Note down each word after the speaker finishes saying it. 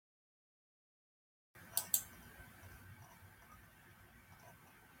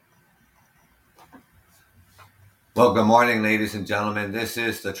Well, good morning, ladies and gentlemen. This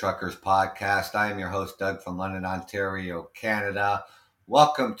is the Truckers Podcast. I am your host, Doug from London, Ontario, Canada.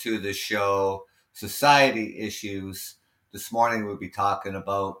 Welcome to the show, Society Issues. This morning we'll be talking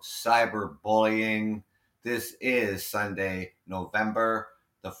about cyberbullying. This is Sunday, November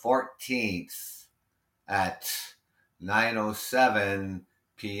the 14th at 9:07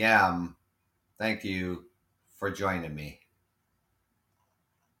 p.m. Thank you for joining me.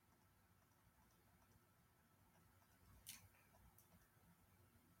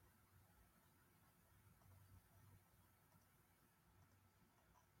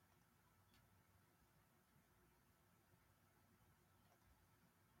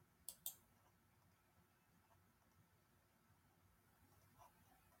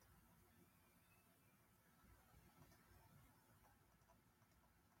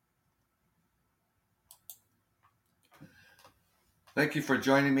 Thank you for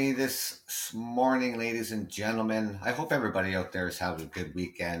joining me this morning, ladies and gentlemen. I hope everybody out there is having a good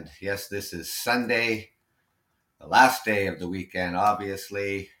weekend. Yes, this is Sunday, the last day of the weekend,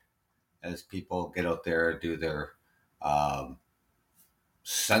 obviously, as people get out there, do their um,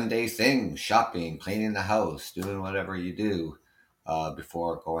 Sunday thing, shopping, cleaning the house, doing whatever you do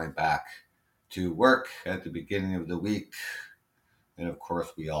before going back to work at the beginning of the week. And of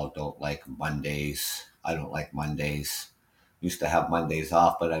course, we all don't like Mondays. I don't like Mondays. Used to have Mondays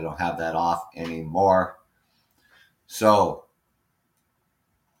off, but I don't have that off anymore. So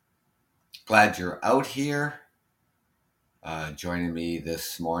glad you're out here joining me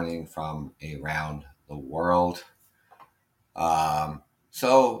this morning from around the world. Um,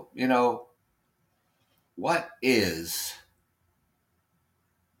 so, what is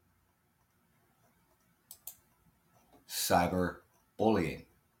cyberbullying?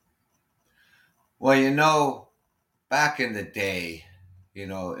 Well, back in the day,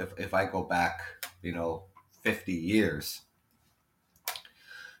 if I go back, 50 years,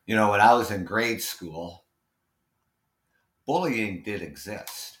 when I was in grade school, bullying did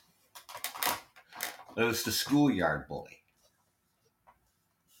exist. It was the schoolyard bully.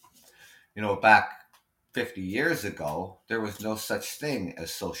 Back 50 years ago, there was no such thing as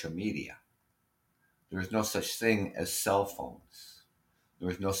social media. There was no such thing as cell phones. There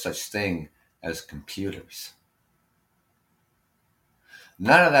was no such thing as computers.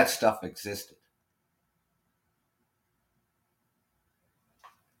 None of that stuff existed.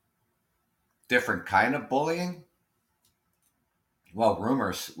 Different kind of bullying? Well,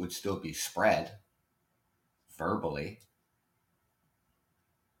 rumors would still be spread verbally.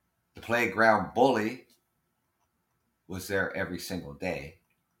 The playground bully was there every single day.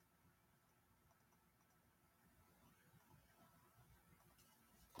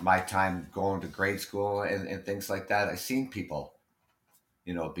 My time going to grade school and things like that, I seen people,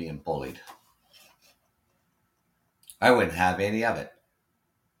 being bullied. I wouldn't have any of it.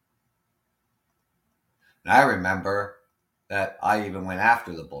 And I remember that I even went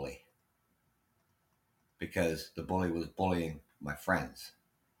after the bully because the bully was bullying my friends.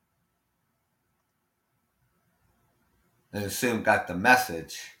 And soon got the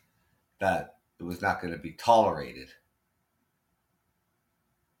message that it was not going to be tolerated.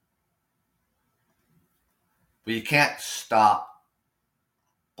 But you can't stop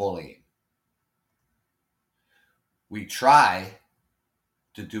bullying. We try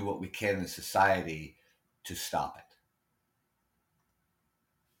to do what we can in society to stop it.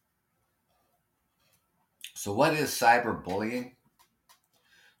 So, what is cyberbullying?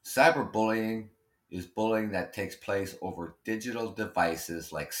 Cyberbullying is bullying that takes place over digital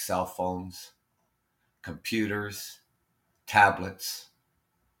devices like cell phones, computers, tablets.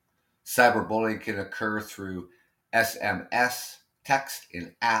 Cyberbullying can occur through SMS, text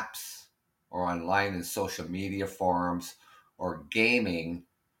in apps, or online in social media forums, or gaming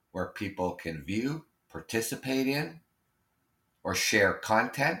where people can view, participate in, or share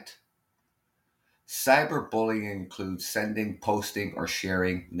content. Cyberbullying includes sending, posting, or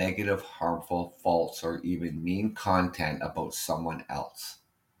sharing negative, harmful, false, or even mean content about someone else.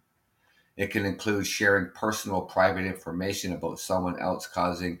 It can include sharing personal, private information about someone else,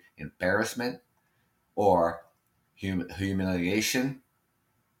 causing embarrassment or humiliation.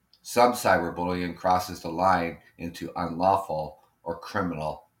 Some cyberbullying crosses the line into unlawful or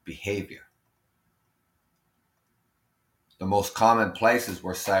criminal behavior. The most common places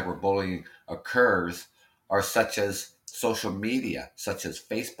where cyberbullying occurs are such as social media, such as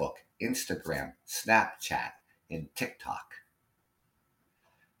Facebook, Instagram, Snapchat, and TikTok.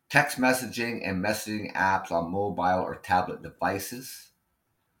 Text messaging and messaging apps on mobile or tablet devices.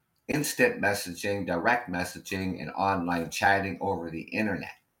 Instant messaging, direct messaging, and online chatting over the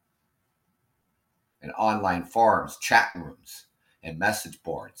internet. and online forums, chat rooms, and message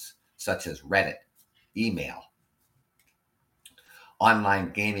boards such as Reddit, email,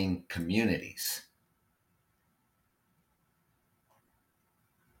 online gaming communities.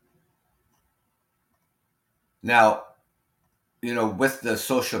 Now, with the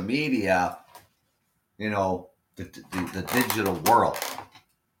social media, the digital world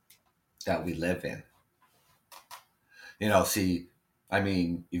that we live in, see, I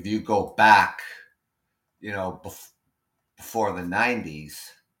mean, if you go back, before the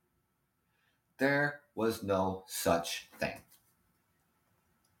 90s, there was no such thing.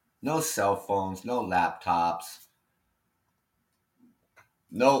 No cell phones, no laptops,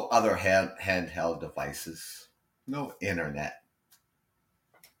 no other handheld devices, no internet.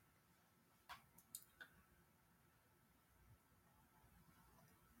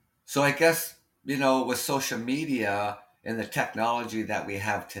 So I guess, with social media and the technology that we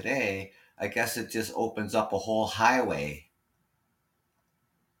have today, I guess it just opens up a whole highway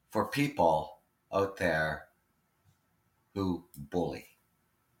for people out there who bully.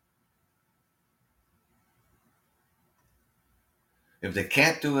 If they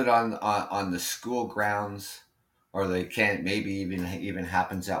can't do it on the school grounds, or they can't, maybe even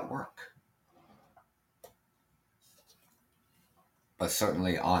happens at work, but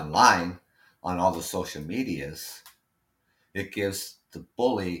certainly online, on all the social medias, it gives the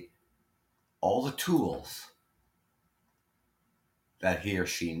bully all the tools that he or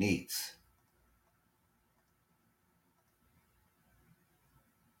she needs.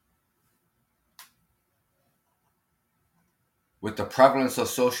 With the prevalence of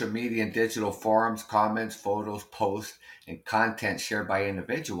social media and digital forums, comments, photos, posts, and content shared by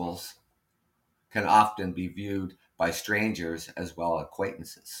individuals can often be viewed by strangers as well as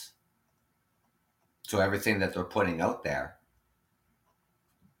acquaintances. So everything that they're putting out there,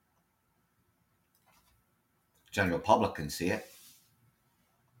 general public can see it.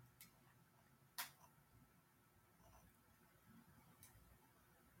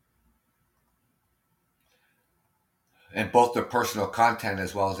 And both their personal content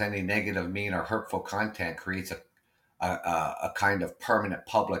as well as any negative, mean, or hurtful content creates a kind of permanent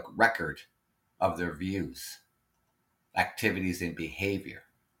public record of their views, activities, and behavior.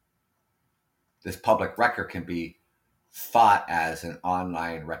 This public record can be thought as an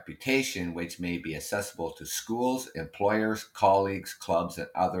online reputation, which may be accessible to schools, employers, colleagues, clubs, and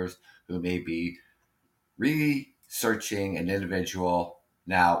others who may be researching an individual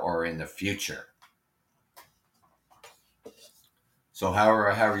now or in the future. So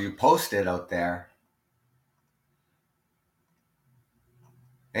however you post it out there,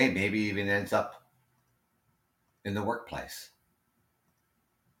 hey, maybe even ends up in the workplace.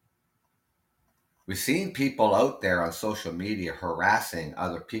 We've seen people out there on social media harassing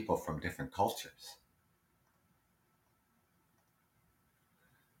other people from different cultures,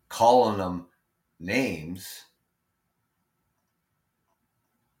 calling them names,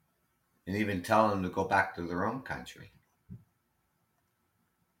 and even telling them to go back to their own country.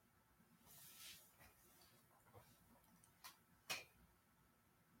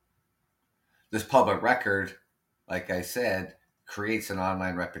 This public record, like I said, creates an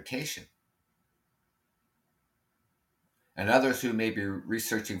online reputation. And others who may be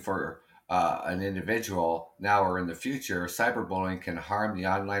researching for an individual now or in the future, cyberbullying can harm the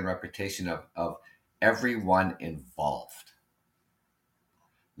online reputation of everyone involved.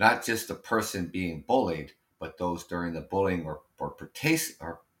 Not just the person being bullied, but those during the bullying or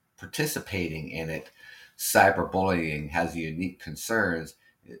participating in it. Cyberbullying has unique concerns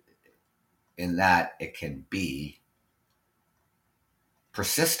in that it can be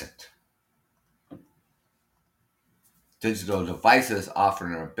persistent. Digital devices offer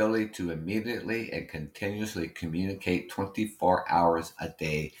an ability to immediately and continuously communicate 24 hours a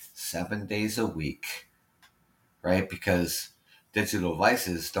day, 7 days a week, right? Because digital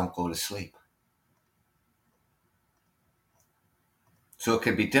devices don't go to sleep. So it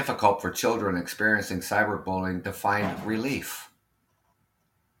can be difficult for children experiencing cyberbullying to find relief.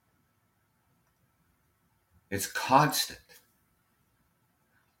 It's constant.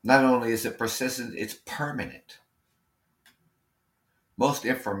 Not only is it persistent, it's permanent. Most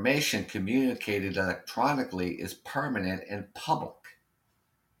information communicated electronically is permanent and public.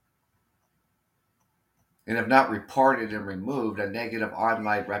 And if not reported and removed, a negative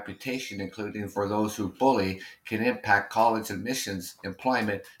online reputation, including for those who bully, can impact college admissions,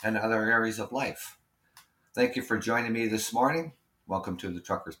 employment, and other areas of life. Thank you for joining me this morning. Welcome to the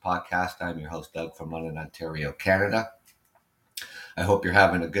Truckers Podcast. I'm your host, Doug, from London, Ontario, Canada. I hope you're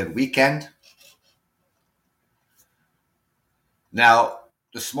having a good weekend. Now,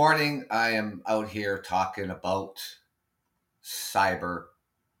 This morning, I am out here talking about cyber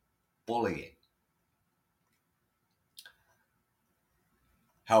bullying,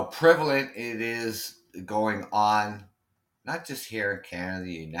 how prevalent it is going on, not just here in Canada,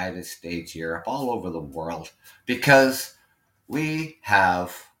 the United States, Europe, all over the world, because we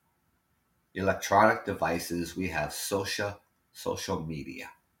have electronic devices, we have social media.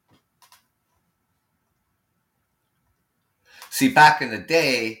 See, back in the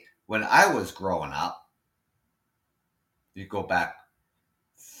day when I was growing up, you go back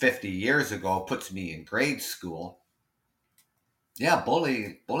 50 years ago, puts me in grade school. Yeah,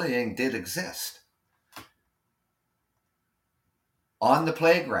 bullying did exist on the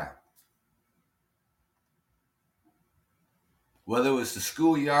playground, whether it was the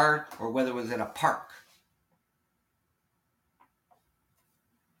schoolyard or whether it was in a park.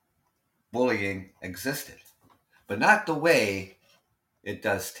 Bullying existed, but not the way it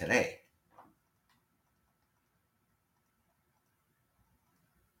does today.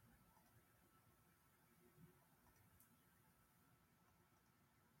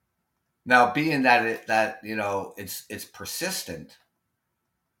 Now, being that it's persistent,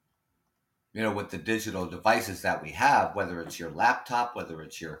 with the digital devices that we have, whether it's your laptop, whether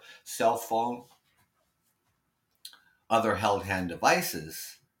it's your cell phone, other held hand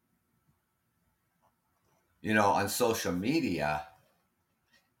devices, on social media,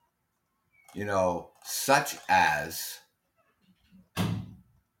 such as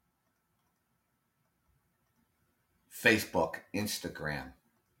Facebook, Instagram,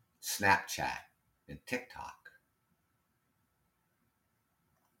 Snapchat, and TikTok.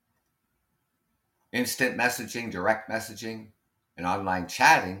 Instant messaging, direct messaging, and online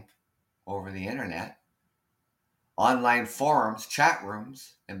chatting over the internet, online forums, chat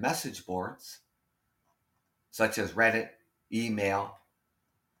rooms, and message boards, such as Reddit, email,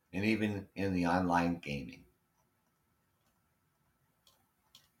 and even in the online gaming.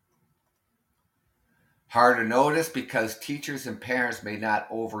 Hard to notice because teachers and parents may not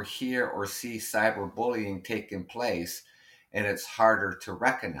overhear or see cyberbullying taking place, and it's harder to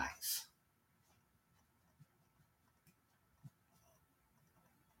recognize.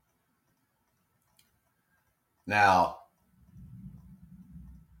 Now,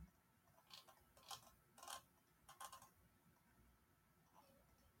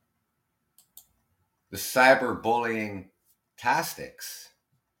 the cyberbullying tactics.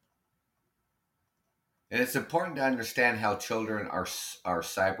 And it's important to understand how children are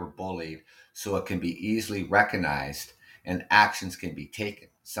cyberbullied so it can be easily recognized and actions can be taken.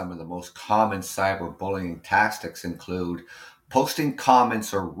 Some of the most common cyberbullying tactics include posting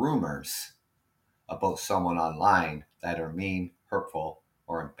comments or rumors about someone online that are mean, hurtful,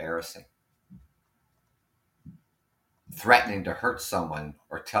 or embarrassing, threatening to hurt someone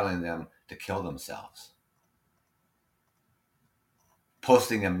or telling them to kill themselves,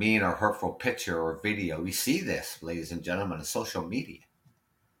 posting a mean or hurtful picture or video. We see this, ladies and gentlemen, on social media.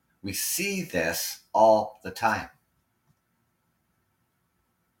 We see this all the time.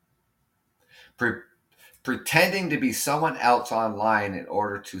 Pretending to be someone else online in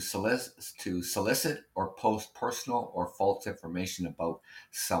order to solicit or post personal or false information about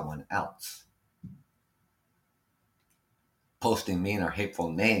someone else. Posting mean or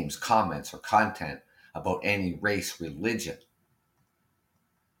hateful names, comments, or content about any race, religion,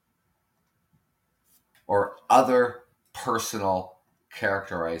 or other personal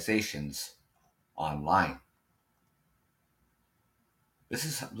characterizations online. This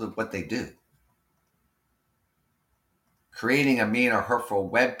is what they do. Creating a mean or hurtful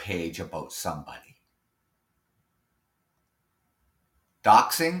web page about somebody.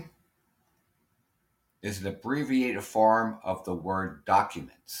 Doxing is an abbreviated form of the word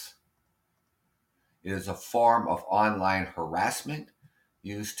documents. It is a form of online harassment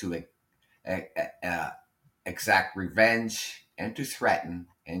used to exact revenge and to threaten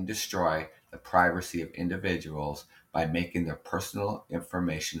and destroy the privacy of individuals by making their personal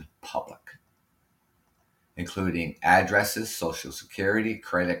information public, including addresses, social security,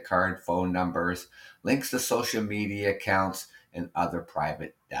 credit card, phone numbers, links to social media accounts, and other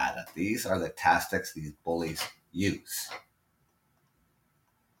private data. These are the tactics these bullies use.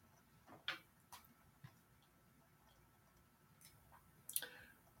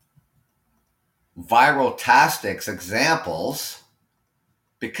 Viral tactics examples,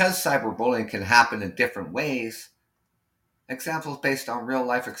 because cyberbullying can happen in different ways, examples based on real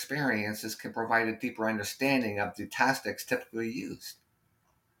life experiences can provide a deeper understanding of the tactics typically used.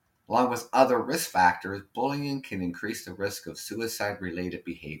 Along with other risk factors, bullying can increase the risk of suicide related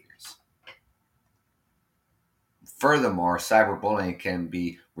behaviors. Furthermore, cyberbullying can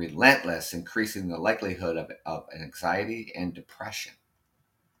be relentless, increasing the likelihood of anxiety and depression.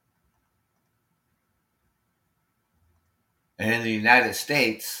 And in the United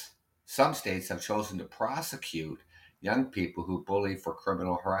States, some states have chosen to prosecute young people who bully for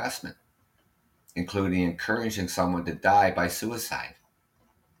criminal harassment, including encouraging someone to die by suicide.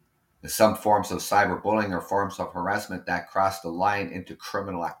 Some forms of cyberbullying are forms of harassment that cross the line into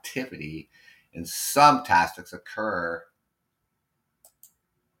criminal activity, and some tactics occur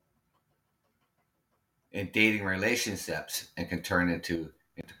in dating relationships and can turn into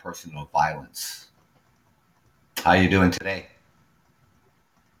interpersonal violence. How you doing today?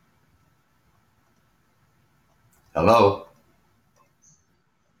 Hello?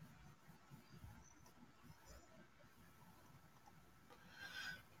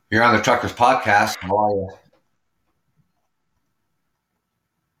 You're on the Truckers Podcast. How are you?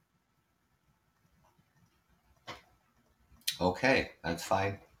 Okay, that's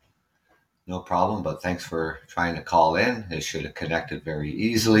fine. No problem, but thanks for trying to call in. It should have connected very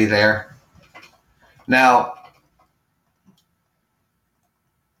easily there. Now,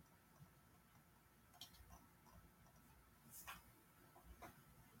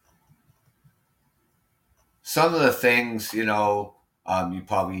 some of the things, you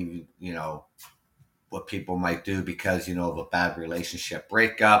probably, what people might do because, of a bad relationship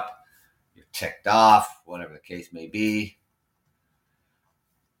breakup, you're ticked off, whatever the case may be,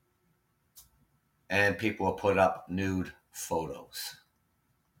 and people will put up nude photos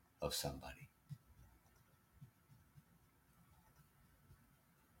of somebody.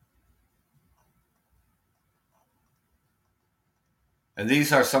 And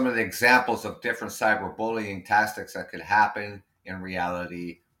these are some of the examples of different cyberbullying tactics that could happen in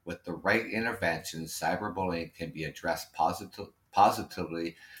reality. With the right intervention, cyberbullying can be addressed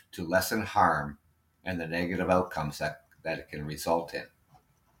positively to lessen harm and the negative outcomes that it can result in.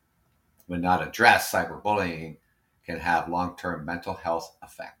 When not addressed, cyberbullying can have long term mental health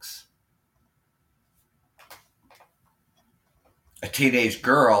effects. A teenage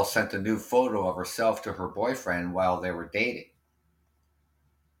girl sent a new photo of herself to her boyfriend while they were dating.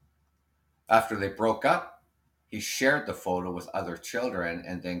 After they broke up, he shared the photo with other children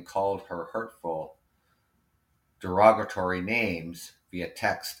and then called her hurtful, derogatory names via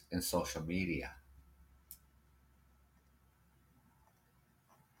text and social media.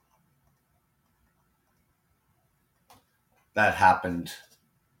 That happened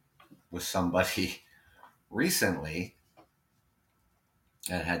with somebody recently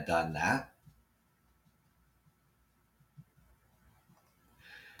that had done that.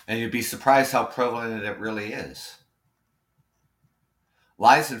 And you'd be surprised how prevalent it really is.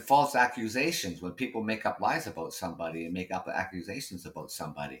 Lies and false accusations, when people make up lies about somebody and make up accusations about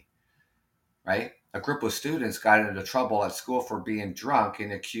somebody, right? A group of students got into trouble at school for being drunk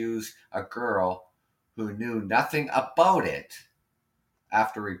and accused a girl who knew nothing about it.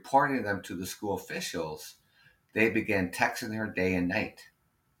 After reporting them to the school officials, they began texting her day and night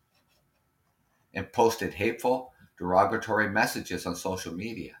and posted hateful, derogatory messages on social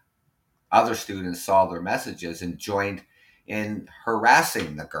media. Other students saw their messages and joined in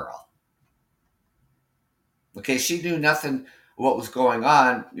harassing the girl. Okay, she knew nothing what was going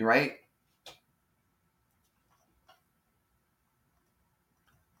on, right?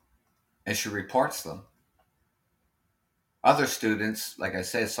 And she reports them. Other students, like I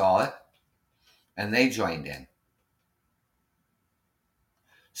said, saw it and they joined in.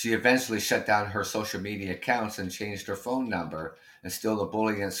 She eventually shut down her social media accounts and changed her phone number, and still the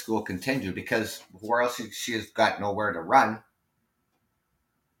bullying at school continued because where else she has got nowhere to run.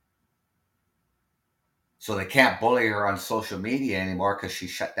 So they can't bully her on social media anymore because she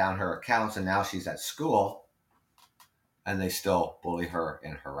shut down her accounts and now she's at school, and they still bully her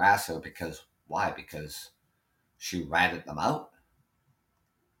and harass her because why? Because she ratted them out.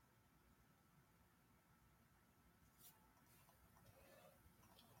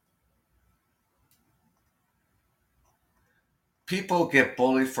 People get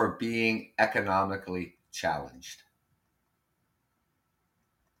bullied for being economically challenged.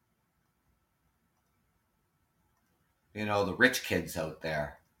 The rich kids out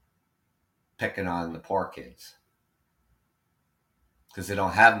there picking on the poor kids because they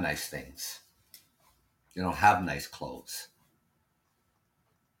don't have nice things. They don't have nice clothes.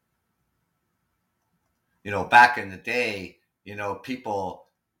 Back in the day, people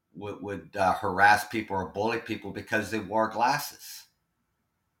would harass people or bully people because they wore glasses.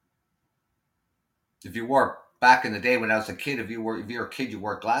 If you wore back in the day when I was a kid, if you're a kid, you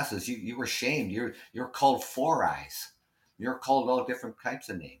wore glasses, you were shamed. You're called four eyes. You're called all different types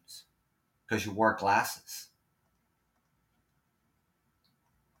of names because you wore glasses.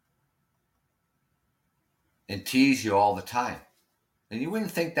 and tease you all the time. And you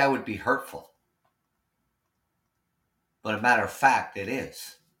wouldn't think that would be hurtful. But a matter of fact, it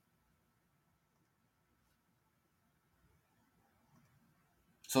is.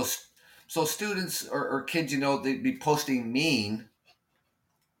 So, so students or kids, they'd be posting mean,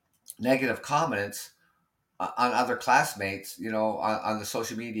 negative comments on other classmates, on the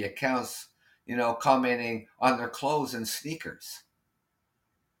social media accounts, commenting on their clothes and sneakers,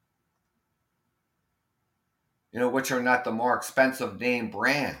 which are not the more expensive name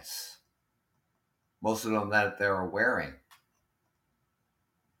brands, most of them that they're wearing.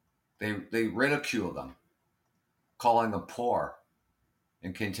 They ridicule them, calling them poor,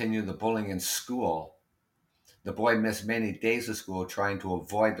 and continue the bullying in school. The boy missed many days of school trying to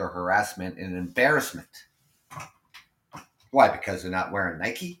avoid their harassment and embarrassment. Why? Because they're not wearing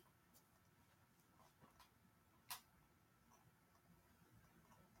Nike?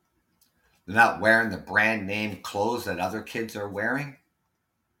 They're not wearing the brand name clothes that other kids are wearing?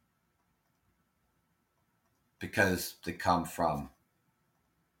 Because they come from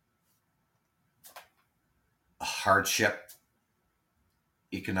a hardship,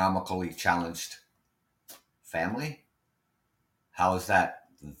 economically challenged family? How is that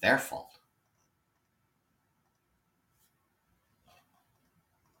their fault?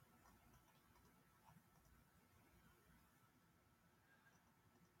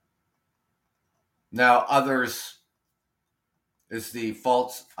 Now, others is the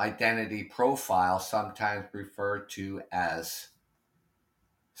false identity profile, sometimes referred to as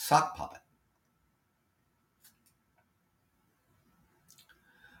sock puppet.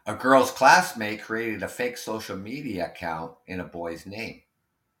 A girl's classmate created a fake social media account in a boy's name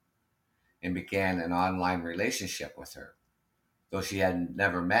and began an online relationship with her. Though she had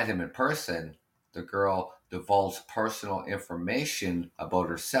never met him in person, the girl divulged personal information about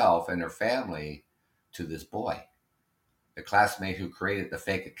herself and her family to this boy. The classmate who created the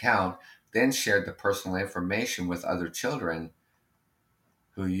fake account then shared the personal information with other children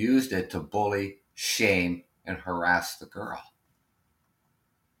who used it to bully, shame, and harass the girl.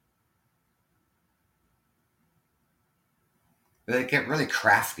 They get really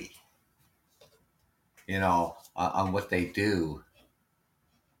crafty, on what they do,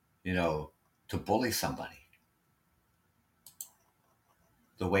 to bully somebody.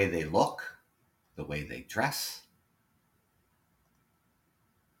 The way they look, the way they dress.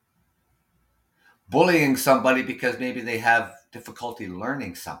 Bullying somebody because maybe they have difficulty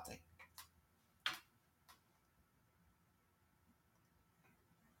learning something.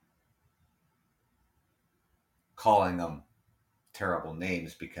 Calling them terrible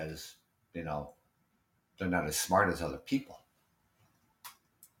names because, they're not as smart as other people.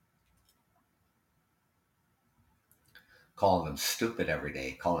 Calling them stupid every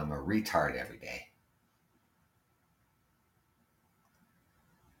day, calling them a retard every day.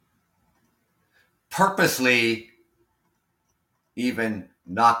 Purposely even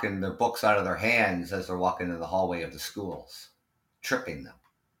knocking their books out of their hands as they're walking in the hallway of the schools, tripping them.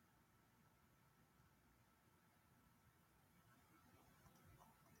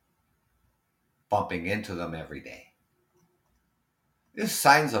 Bumping into them every day. There's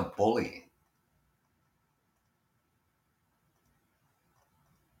signs of bullying.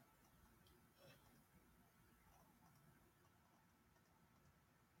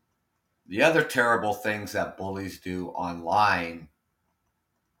 The other terrible things that bullies do online,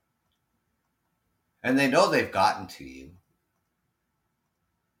 and they know they've gotten to you,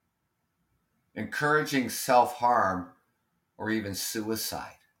 encouraging self-harm or even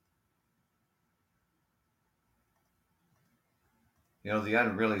suicide.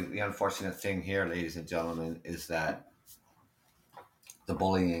 The unfortunate thing here, ladies and gentlemen, is that the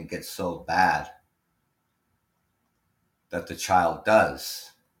bullying gets so bad that the child does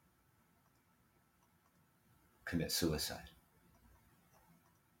commit suicide.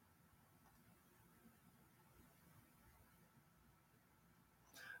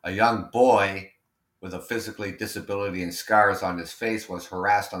 A young boy with a physically disability and scars on his face was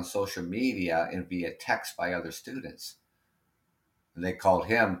harassed on social media and via text by other students. And they called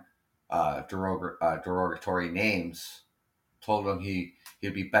him derogatory names, told him he'd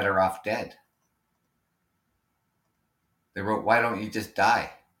be better off dead. They wrote, "Why don't you just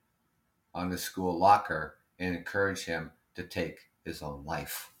die?" on the school locker and encouraged him to take his own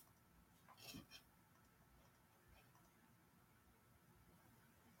life.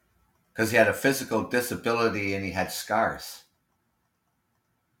 Because he had a physical disability and he had scars.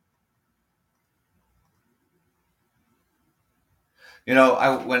 When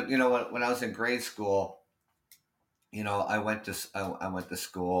I was in grade school, I went to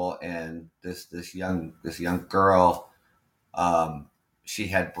school, and this young girl, um, she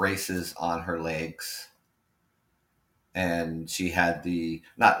had braces on her legs, and she had the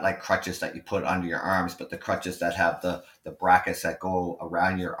not like crutches that you put under your arms, but the crutches that have the brackets that go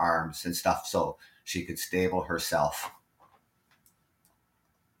around your arms and stuff, so she could stable herself.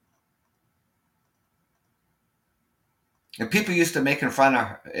 And people used to make fun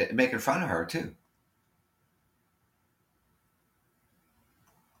of her too,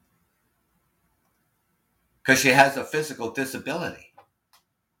 because she has a physical disability.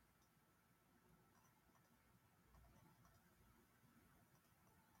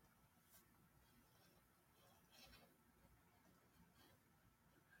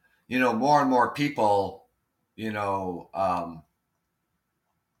 More and more people, you know, um,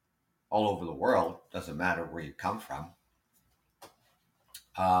 all over the world, doesn't matter where you come from,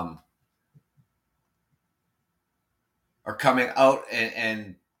 um, are coming out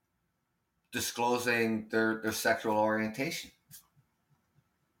and disclosing their sexual orientation,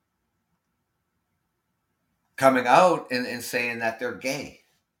 coming out and saying that they're gay.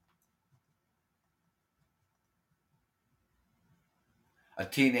 A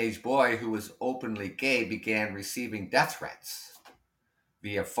teenage boy who was openly gay began receiving death threats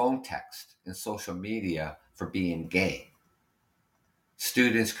via phone text and social media for being gay.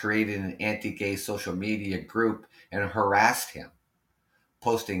 Students created an anti gay social media group and harassed him,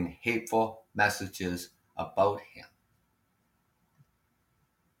 posting hateful messages about him.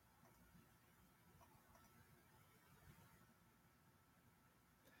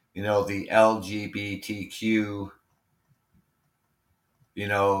 The LGBTQ,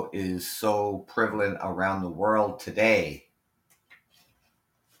 is so prevalent around the world today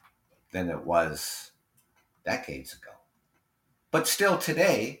than it was decades ago. But still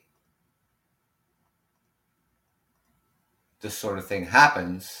today, this sort of thing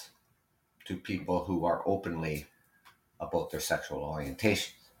happens to people who are openly about their sexual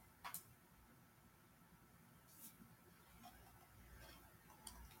orientation.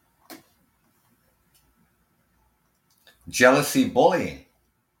 Jealousy bullying.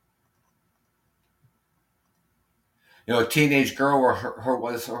 A teenage girl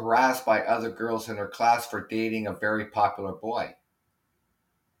was harassed by other girls in her class for dating a very popular boy.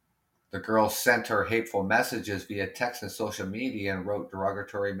 The girl sent her hateful messages via text and social media and wrote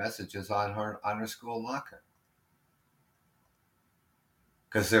derogatory messages on her school locker.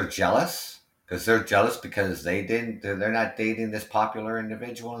 Because they're jealous? Because they're jealous because they're not dating this popular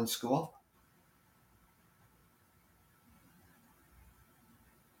individual in school?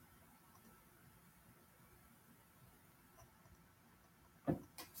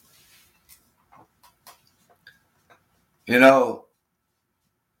 You know,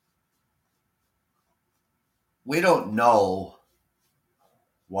 we don't know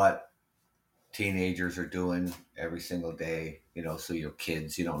what teenagers are doing every single day. So your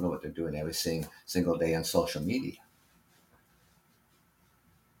kids, you don't know what they're doing every single day on social media.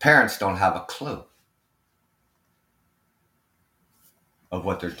 Parents don't have a clue of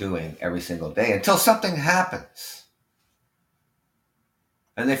what they're doing every single day until something happens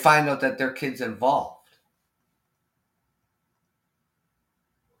and they find out that their kid's involved.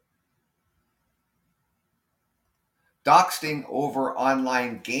 Doxing over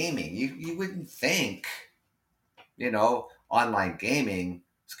online gaming. You wouldn't think, online gaming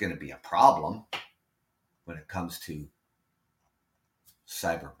is going to be a problem when it comes to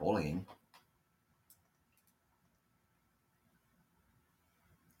cyberbullying.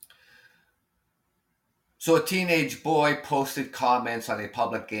 So a teenage boy posted comments on a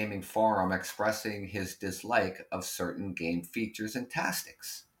public gaming forum expressing his dislike of certain game features and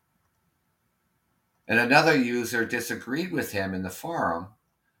tactics. And another user disagreed with him in the forum,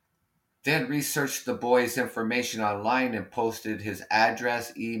 then researched the boy's information online and posted his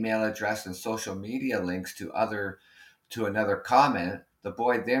address, email address, and social media links to another comment. The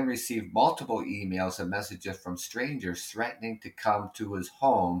boy then received multiple emails and messages from strangers threatening to come to his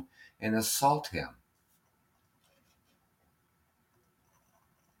home and assault him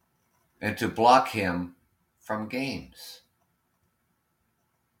and to block him from games.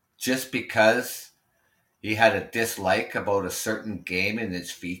 Just because he had a dislike about a certain game and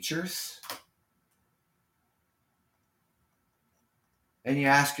its features? And you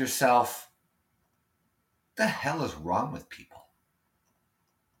ask yourself, what the hell is wrong with people?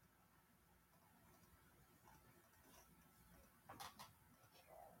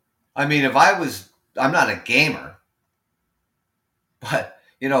 I mean, I'm not a gamer, but,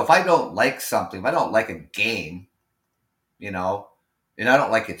 if I don't like something, if I don't like a game, and I don't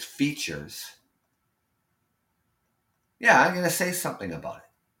like its features, Yeah, I'm going to say something about it.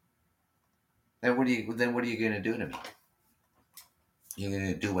 Then what are you going to do to me? You're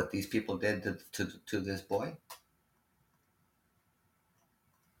going to do what these people did to this boy?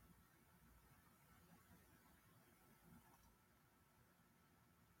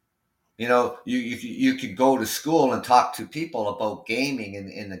 You could go to school and talk to people about gaming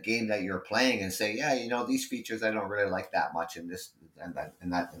in the game that you're playing and say, yeah, these features I don't really like that much in this and that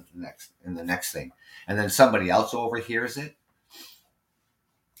in the next thing, and then somebody else overhears it.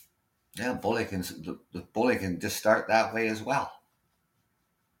 Yeah, the bully can just start that way as well.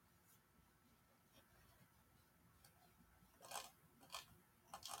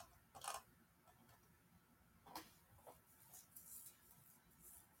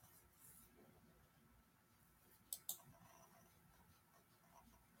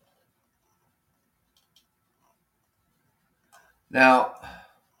 Now,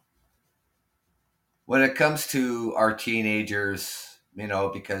 when it comes to our teenagers,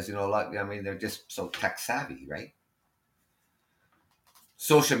 because a lot, they're just so tech savvy, right?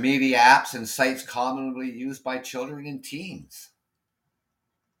 Social media apps and sites commonly used by children and teens.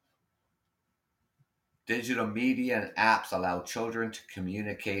 Digital media and apps allow children to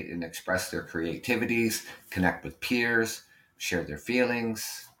communicate and express their creativities, connect with peers, share their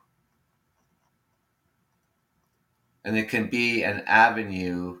feelings, and it can be an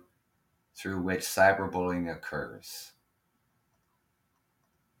avenue through which cyberbullying occurs.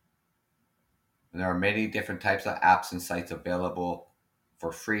 And there are many different types of apps and sites available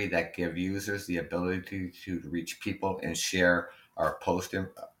for free that give users the ability to reach people and share or post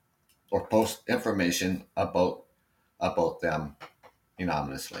information about them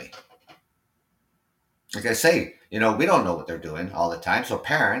anonymously. Like I say, we don't know what they're doing all the time. So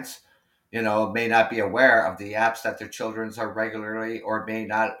parents, may not be aware of the apps that their children are regularly or may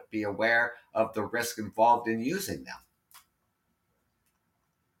not be aware of the risk involved in using them.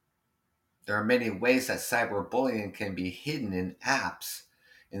 There are many ways that cyberbullying can be hidden in apps,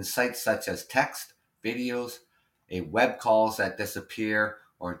 in sites such as text, videos, web calls that disappear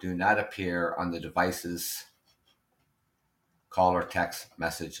or do not appear on the device's call or text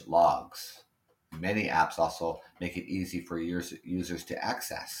message logs. Many apps also make it easy for users to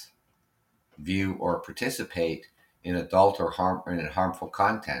access, view, or participate in adult or harmful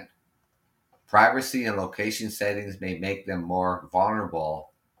content. Privacy and location settings may make them more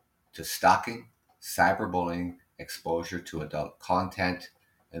vulnerable to stalking, cyberbullying, exposure to adult content,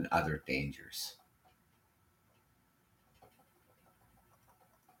 and other dangers.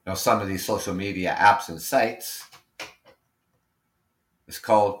 Now, some of these social media apps and sites is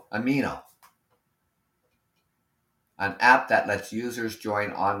called Amino, an app that lets users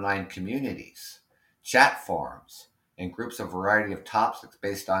join online communities, chat forums, and groups of a variety of topics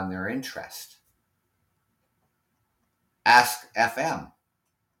based on their interest. Ask FM,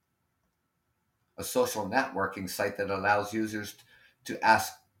 a social networking site that allows users to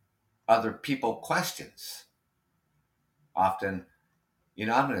ask other people questions, often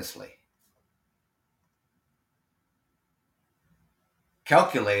anonymously.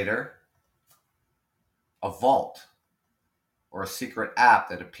 Calculator, a vault, or a secret app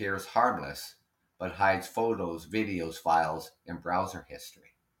that appears harmless but hides photos, videos, files, and browser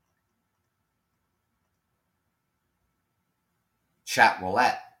history. Chat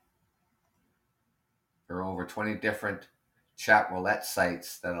roulette. There are over 20 different chat roulette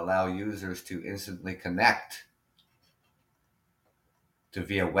sites that allow users to instantly connect to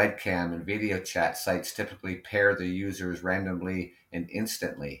via webcam, and video chat sites typically pair the users randomly and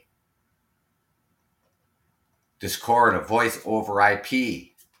instantly. Discord, a voice over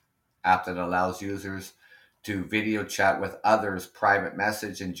IP app that allows users to video chat with others, private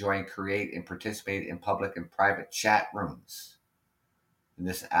message, and join, create, and participate in public and private chat rooms. And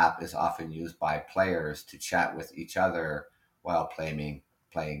this app is often used by players to chat with each other while playing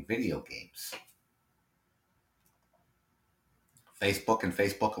video games. Facebook and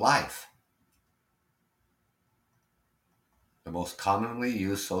Facebook Live, the most commonly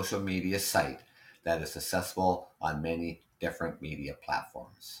used social media site that is accessible on many different media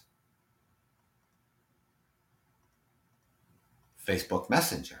platforms. Facebook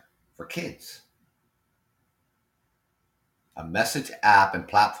Messenger for kids, a message app and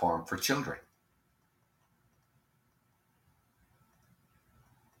platform for children.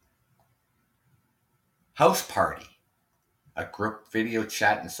 House Party, a group video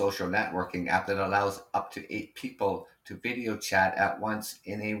chat and social networking app that allows up to 8 people to video chat at once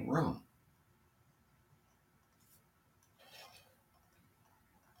in a room.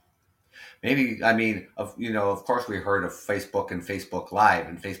 Maybe, of course, we heard of Facebook and Facebook Live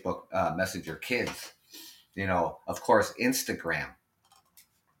and Facebook Messenger Kids. Of course, Instagram.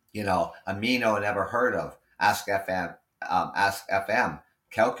 Amino never heard of. Ask FM,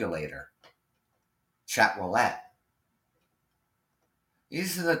 Calculator, Chat Roulette.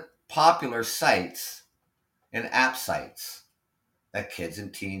 These are the popular sites and app sites that kids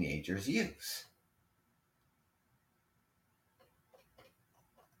and teenagers use.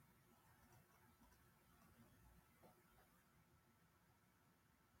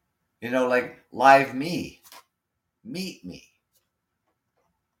 Like Live Me, Meet Me.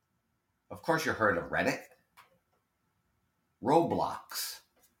 Of course, you heard of Reddit, Roblox,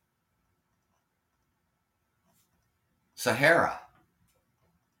 Sahara.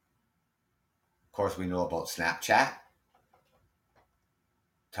 Of course, we know about Snapchat,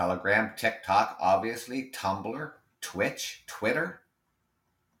 Telegram, TikTok, obviously, Tumblr, Twitch, Twitter,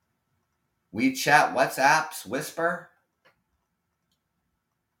 WeChat, WhatsApps, Whisper,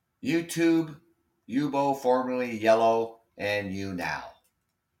 YouTube, Yubo, formerly Yellow, and YouNow.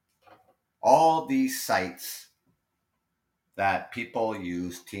 All these sites that people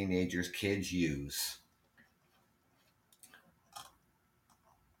use, teenagers, kids use.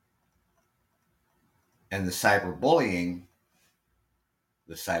 And the cyberbullying,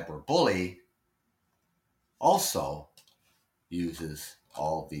 the cyberbully also uses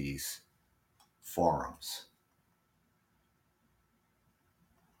all these forums.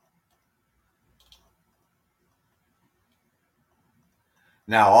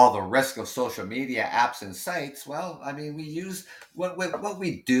 Now, all the risk of social media apps and sites, well, I mean, we use what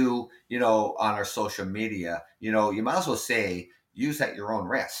we do, on our social media, you might as well say use at your own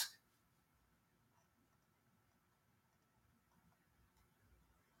risk.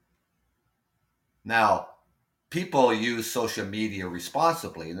 Now, people use social media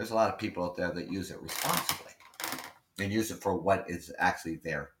responsibly, and there's a lot of people out there that use it responsibly and use it for what is actually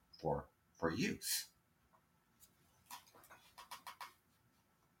there for use.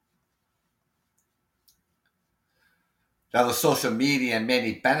 Now, the social media and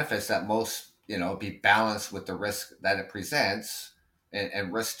many benefits that most, be balanced with the risk that it presents,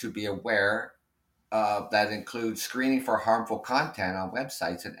 and risk to be aware that includes screening for harmful content on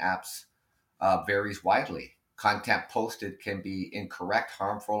websites and apps varies widely. Content posted can be incorrect,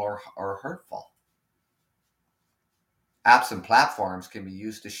 harmful, or hurtful. Apps and platforms can be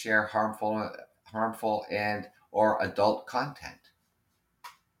used to share harmful and or adult content.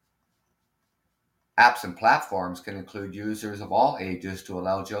 Apps and platforms can include users of all ages to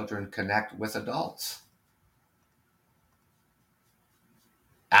allow children to connect with adults.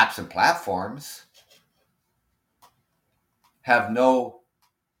 Apps and platforms have no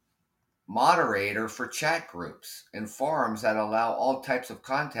moderator for chat groups and forums that allow all types of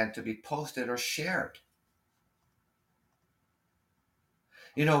content to be posted or shared.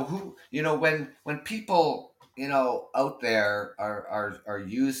 When people, out there are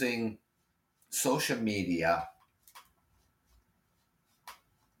using social media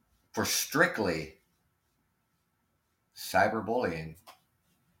for strictly cyberbullying,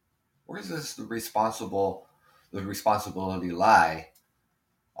 where does the responsibility lie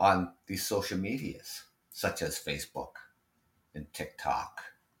on these social medias, such as Facebook and TikTok,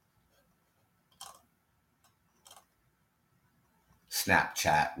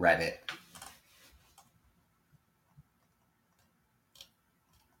 Snapchat, Reddit?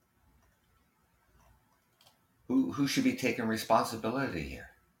 Who should be taking responsibility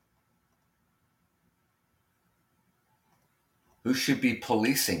here? Who should be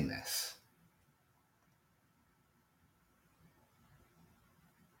policing this?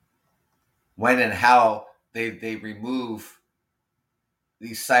 When and how they remove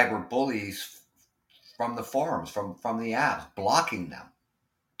these cyber bullies from the forums, from the apps, blocking them.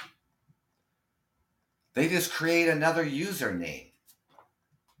 They just create another username.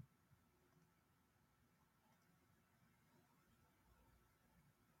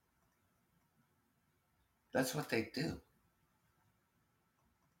 That's what they do.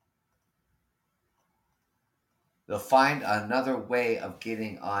 They'll find another way of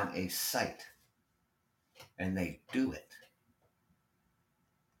getting on a site, and they do it.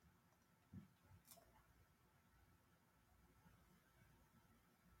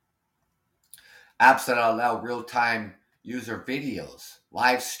 Apps that allow real-time user videos,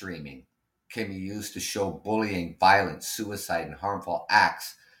 live streaming, can be used to show bullying, violence, suicide, and harmful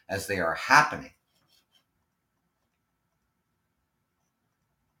acts as they are happening.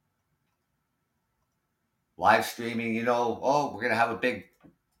 Live streaming, we're going to have a big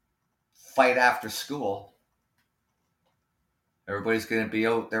fight after school. Everybody's going to be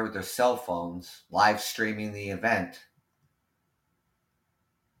out there with their cell phones, live streaming the event.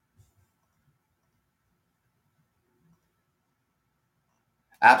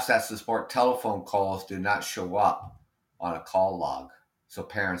 Apps that support telephone calls do not show up on a call log, so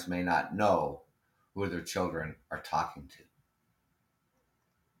parents may not know who their children are talking to.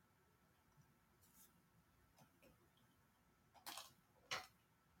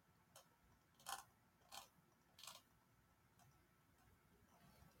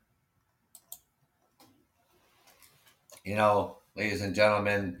 Ladies and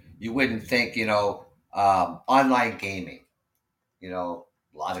gentlemen, you wouldn't think, online gaming, a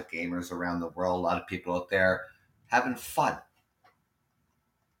lot of gamers around the world, a lot of people out there having fun.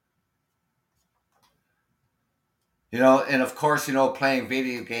 And of course, playing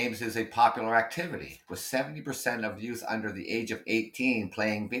video games is a popular activity, with 70% of youth under the age of 18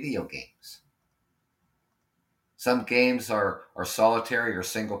 playing video games. Some games are solitary or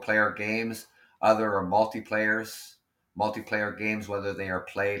single player games, other are multiplayers. Multiplayer games, whether they are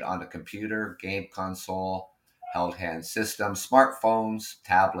played on a computer, game console, held hand system, smartphones,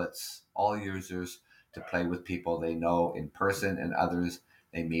 tablets, all users to play with people they know in person and others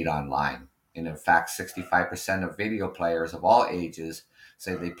they meet online. And in fact, 65% of video players of all ages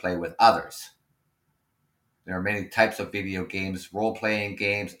say they play with others. There are many types of video games: role playing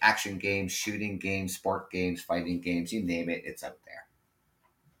games, action games, shooting games, sport games, fighting games, you name it, it's out there.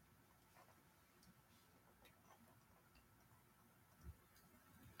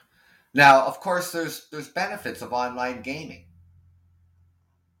 Now, of course, there's benefits of online gaming.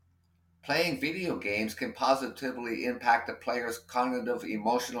 Playing video games can positively impact a player's cognitive,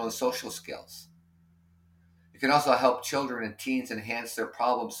 emotional, and social skills. It can also help children and teens enhance their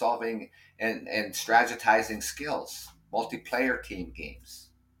problem solving and strategizing skills. Multiplayer team games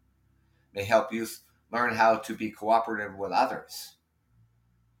may help youth learn how to be cooperative with others.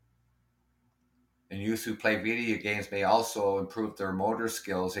 And youth who play video games may also improve their motor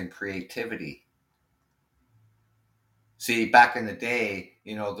skills and creativity. See, back in the day,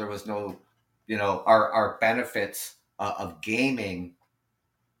 there was no, our benefits of gaming,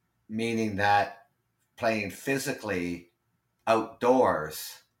 meaning that playing physically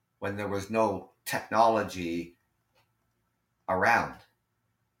outdoors when there was no technology around.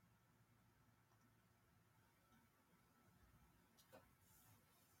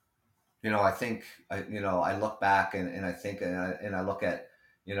 I think, I look back and I think, and I look at,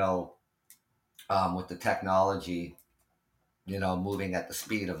 you know, with the technology, moving at the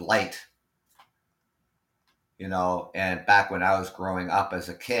speed of light, and back when I was growing up as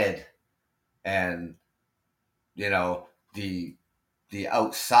a kid, and, you know, the, the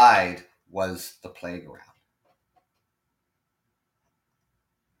outside was the playground.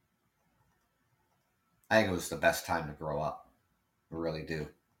 I think it was the best time to grow up. I really do.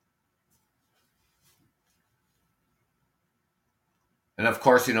 And of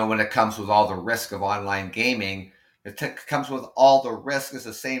course, when it comes with all the risk of online gaming, comes with all the risk is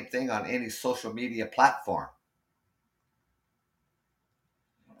the same thing on any social media platform.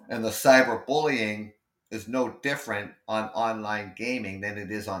 And the cyberbullying is no different on online gaming than it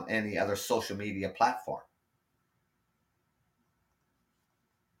is on any other social media platform.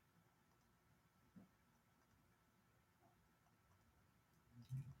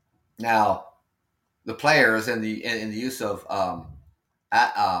 Now, the players and the use of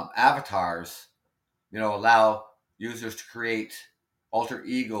avatars, allow users to create alter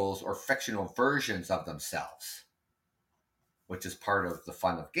egos or fictional versions of themselves, which is part of the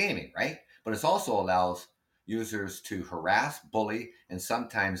fun of gaming, right? But it also allows users to harass, bully, and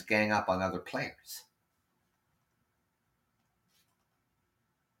sometimes gang up on other players.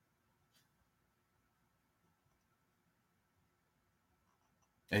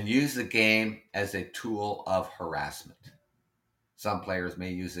 And use the game as a tool of harassment. Some players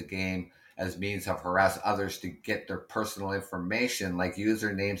may use the game as means of harass others to get their personal information like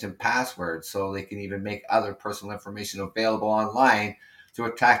usernames and passwords, so they can even make other personal information available online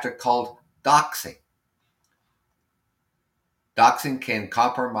through a tactic called doxing. Doxing can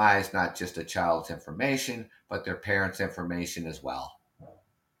compromise not just a child's information, but their parents' information as well.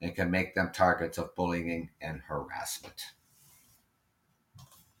 It can make them targets of bullying and harassment.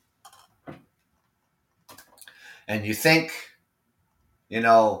 And you think, you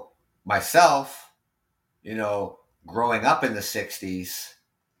know, myself, growing up in the 60s,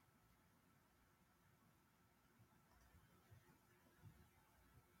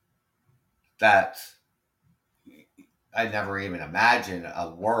 that I never even imagined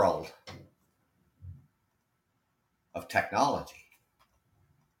a world of technology.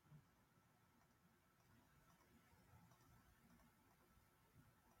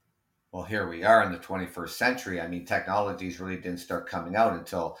 Well, here we are in the 21st century. I mean, technologies really didn't start coming out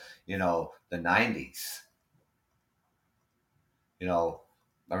until, the 90s. You know,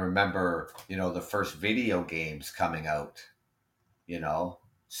 I remember, the first video games coming out,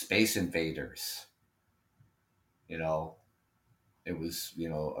 Space Invaders, you know, it was,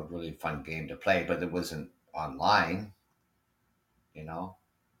 a really fun game to play, but it wasn't online, you know.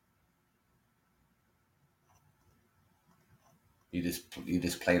 You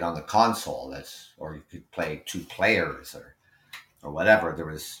just played on the console. Or you could play two players or whatever. There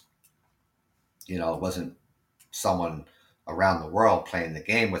was, it wasn't someone around the world playing the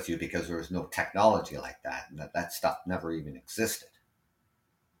game with you because there was no technology like that, and that stuff never even existed.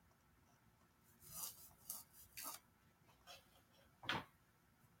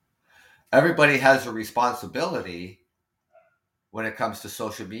 Everybody has a responsibility when it comes to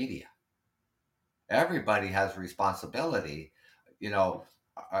social media. Everybody has a responsibility.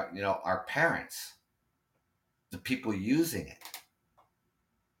 Our parents, the people using it.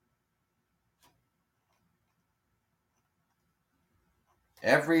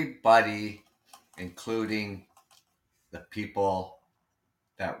 Everybody, including the people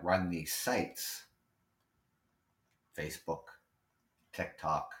that run these sites, Facebook,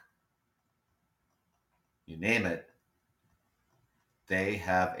 TikTok, you name it, they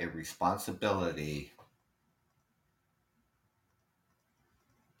have a responsibility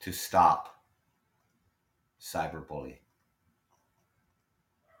to stop cyberbullying.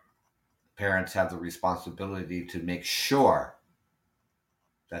 Parents have the responsibility to make sure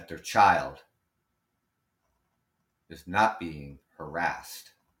that their child is not being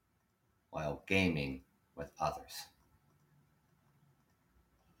harassed while gaming with others.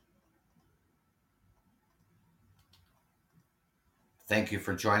 Thank you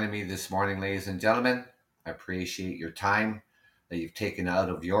for joining me this morning, ladies and gentlemen. I appreciate your time that you've taken out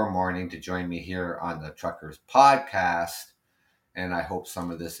of your morning to join me here on the Truckers Podcast. And I hope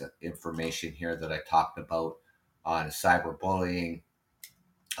some of this information here that I talked about on cyberbullying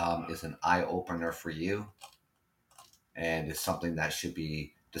is an eye-opener for you, and is something that should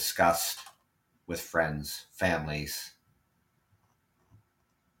be discussed with friends, families,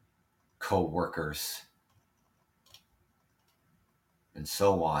 co-workers, and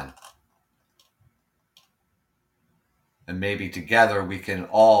so on. And maybe together we can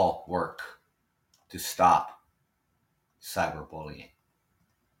all work to stop cyberbullying.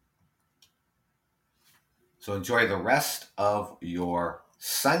 So enjoy the rest of your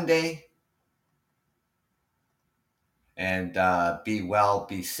Sunday, and be well,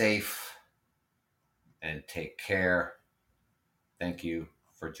 be safe, and take care. Thank you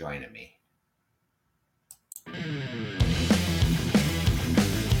for joining me.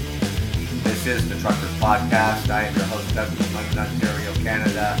 This is the Truckers Podcast. I am your host, Doug from London, Ontario,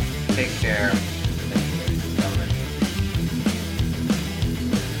 Canada. Take care.